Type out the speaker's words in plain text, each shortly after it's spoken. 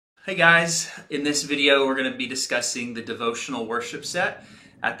Hey guys, in this video we're going to be discussing the devotional worship set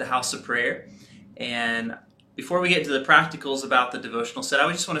at the House of Prayer. And before we get to the practicals about the devotional set,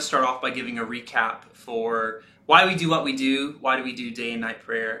 I just want to start off by giving a recap for why we do what we do, why do we do day and night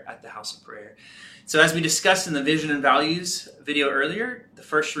prayer at the House of Prayer. So as we discussed in the vision and values video earlier, the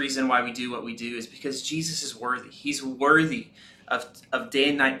first reason why we do what we do is because Jesus is worthy. He's worthy of day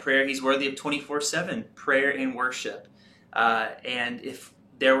and night prayer. He's worthy of 24/7 prayer and worship. And if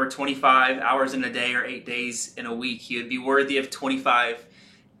there were 25 hours in a day or 8 days in a week, he would be worthy of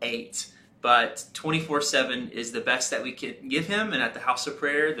 25/8. But 24/7 is the best that we can give him, and at the House of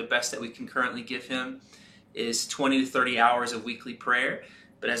Prayer, the best that we can currently give him is 20 to 30 hours of weekly prayer.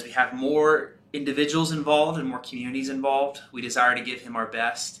 But as we have more individuals involved and more communities involved, we desire to give him our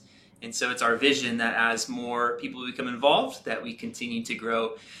best. And so it's our vision that as more people become involved, that we continue to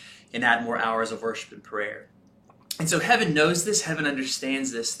grow and add more hours of worship and prayer. And so heaven knows this, heaven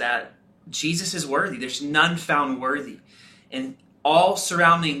understands this, that Jesus is worthy. There's none found worthy. And all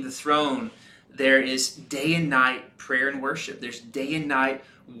surrounding the throne, there is day and night prayer and worship. There's day and night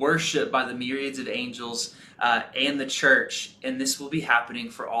worship by the myriads of angels and the church. And this will be happening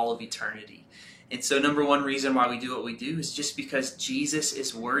for all of eternity. And so number one reason why we do what we do is just because Jesus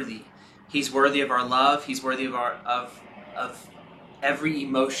is worthy. He's worthy of our love. He's worthy of every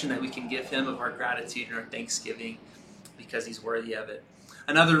emotion that we can give him, of our gratitude and our thanksgiving, because he's worthy of it.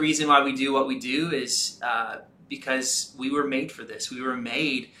 Another reason why we do what we do is because we were made for this. We were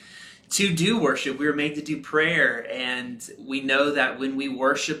made to do worship. We were made to do prayer. And we know that when we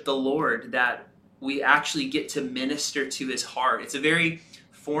worship the Lord, that we actually get to minister to his heart. It's a very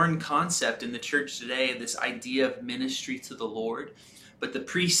foreign concept in the church today, this idea of ministry to the Lord. But the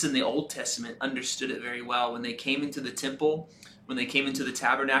priests in the Old Testament understood it very well. When they came into the temple, when they came into the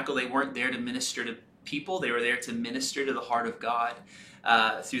tabernacle, they weren't there to minister to people. They were there to minister to the heart of God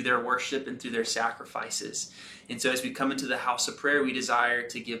through their worship and through their sacrifices. And so as we come into the house of prayer, we desire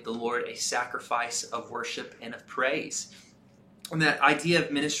to give the Lord a sacrifice of worship and of praise. And that idea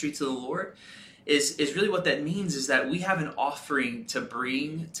of ministry to the Lord is really what that means, is that we have an offering to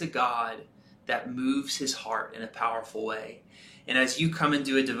bring to God that moves his heart in a powerful way. And as you come and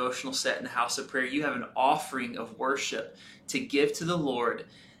do a devotional set in the house of prayer, you have an offering of worship to give to the Lord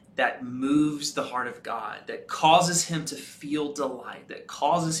that moves the heart of God, that causes him to feel delight, that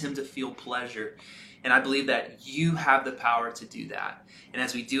causes him to feel pleasure. And I believe that you have the power to do that. And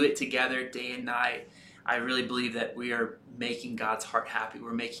as we do it together day and night, I really believe that we are making God's heart happy.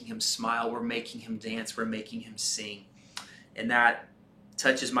 We're making him smile. We're making him dance. We're making him sing. And that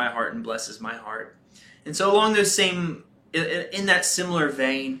touches my heart and blesses my heart. And so along those same, in that similar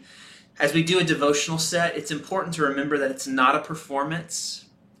vein, as we do a devotional set, it's important to remember that it's not a performance.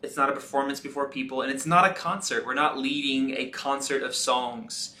 It's not a performance before people, and it's not a concert. We're not leading a concert of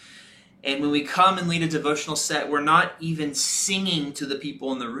songs. And when we come and lead a devotional set, we're not even singing to the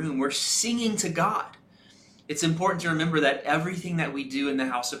people in the room. We're singing to God. It's important to remember that everything that we do in the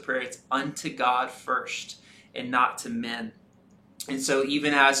house of prayer, it's unto God first and not to men. And so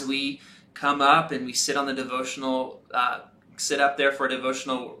even as we come up and we sit on the devotional, sit up there for a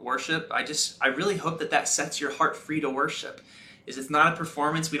devotional worship, I really hope that sets your heart free to worship. It's not a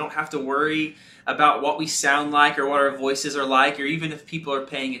performance. We don't have to worry about what we sound like or what our voices are like, or even if people are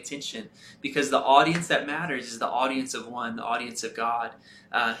paying attention, because the audience that matters is the audience of one, the audience of God,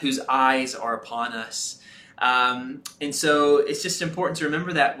 whose eyes are upon us. And so it's just important to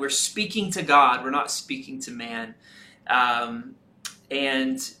remember that we're speaking to God. We're not speaking to man.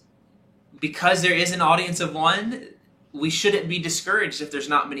 And because there is an audience of one, we shouldn't be discouraged if there's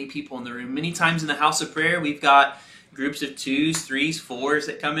not many people in the room. Many times in the house of prayer, we've got groups of 2s, 3s, 4s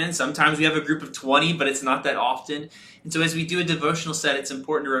that come in. Sometimes we have a group of 20, but it's not that often. And so as we do a devotional set, it's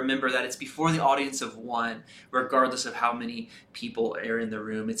important to remember that it's before the audience of one, regardless of how many people are in the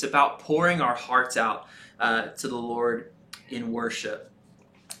room. It's about pouring our hearts out to the Lord in worship.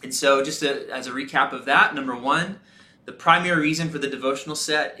 And so just as a recap of that, number one, the primary reason for the devotional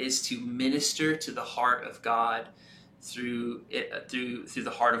set is to minister to the heart of God through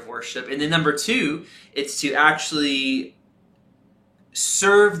the heart of worship. And then number two, it's to actually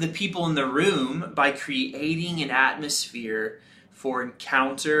serve the people in the room by creating an atmosphere for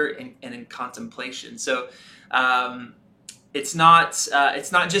encounter and in contemplation. So it's not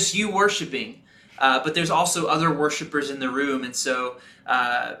just you worshiping, but there's also other worshipers in the room. And so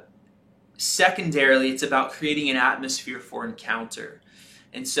secondarily, it's about creating an atmosphere for encounter.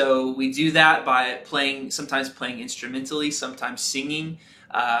 And so we do that by sometimes playing instrumentally, sometimes singing.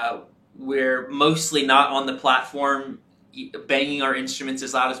 We're mostly not on the platform banging our instruments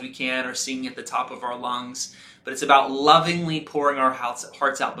as loud as we can or singing at the top of our lungs. but it's about lovingly pouring our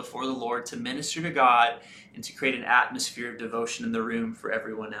hearts out before the Lord to minister to God and to create an atmosphere of devotion in the room for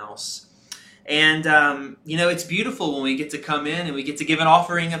everyone else. And, it's beautiful when we get to come in and we get to give an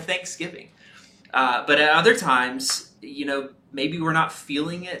offering of thanksgiving. But at other times, maybe we're not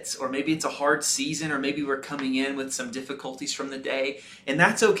feeling it, or maybe it's a hard season, or maybe we're coming in with some difficulties from the day, and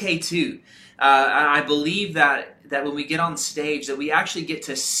that's okay too. I believe that when we get on stage, that we actually get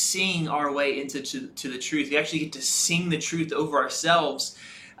to sing our way into the truth. We actually get to sing the truth over ourselves,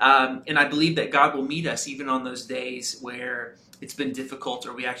 and I believe that God will meet us even on those days where it's been difficult,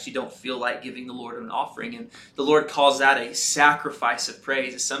 or we actually don't feel like giving the Lord an offering. And the Lord calls that a sacrifice of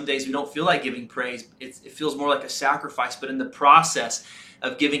praise. Some days we don't feel like giving praise. It feels more like a sacrifice. But in the process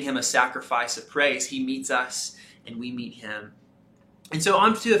of giving Him a sacrifice of praise, He meets us and we meet Him. And so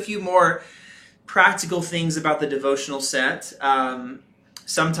on to a few more practical things about the devotional set.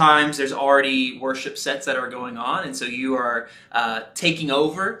 Sometimes there's already worship sets that are going on, and so you are taking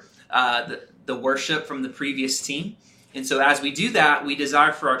over the worship from the previous team. And so as we do that, we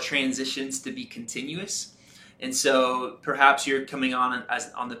desire for our transitions to be continuous. And so perhaps you're coming on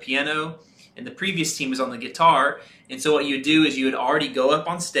the piano, and the previous team is on the guitar. And so what you would do is you would already go up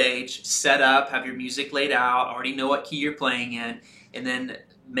on stage, set up, have your music laid out, already know what key you're playing in, and then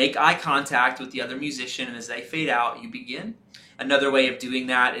make eye contact with the other musician. And as they fade out, you begin. Another way of doing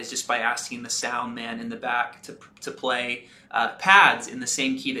that is just by asking the sound man in the back to play pads in the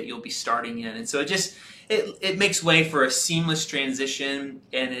same key that you'll be starting in. And so it makes way for a seamless transition,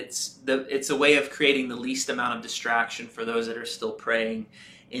 and it's a way of creating the least amount of distraction for those that are still praying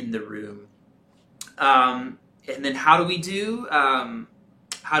in the room. And then how do we do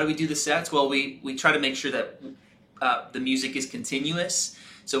the sets? Well, we try to make sure that the music is continuous.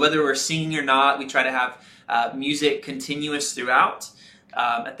 So whether we're singing or not, we try to have music continuous throughout.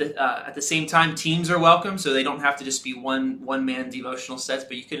 At the same time, teams are welcome, so they don't have to just be one-man devotional sets,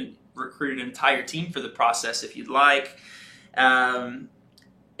 but you can recruit an entire team for the process if you'd like. And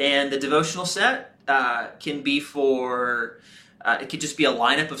the devotional set can be it could just be a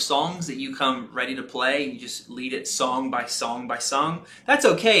lineup of songs that you come ready to play, and you just lead it song by song by song. That's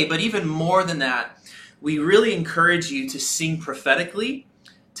okay, but even more than that, we really encourage you to sing prophetically,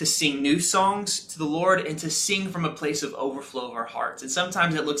 to sing new songs to the Lord, and to sing from a place of overflow of our hearts. And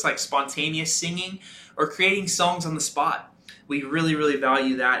sometimes it looks like spontaneous singing or creating songs on the spot. We really, really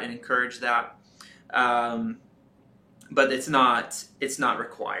value that and encourage that, but it's not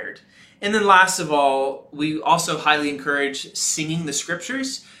required. And then last of all, we also highly encourage singing the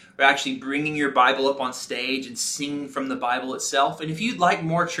scriptures. We're actually bringing your Bible up on stage and singing from the Bible itself. And if you'd like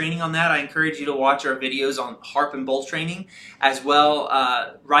more training on that, I encourage you to watch our videos on harp and bowl training, as well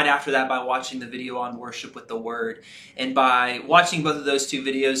right after that by watching the video on worship with the Word. And by watching both of those two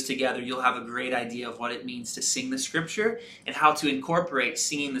videos together, you'll have a great idea of what it means to sing the Scripture and how to incorporate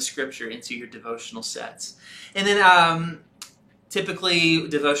singing the Scripture into your devotional sets. And then typically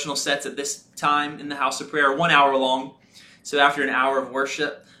devotional sets at this time in the House of Prayer are 1 hour long. So after an hour of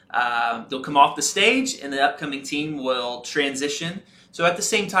worship, they'll come off the stage, and the upcoming team will transition. So at the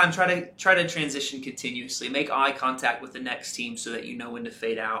same time, try to transition continuously. Make eye contact with the next team so that you know when to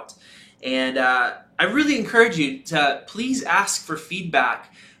fade out. And I really encourage you to please ask for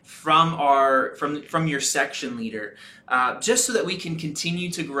feedback from your section leader, just so that we can continue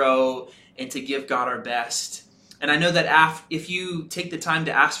to grow and to give God our best. And I know that if you take the time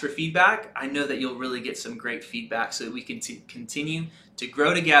to ask for feedback, I know that you'll really get some great feedback so that we can continue to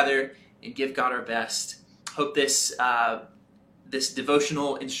grow together and give God our best. Hope this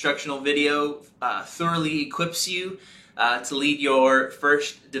devotional instructional video thoroughly equips you to lead your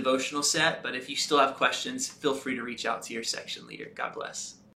first devotional set. But if you still have questions, feel free to reach out to your section leader. God bless.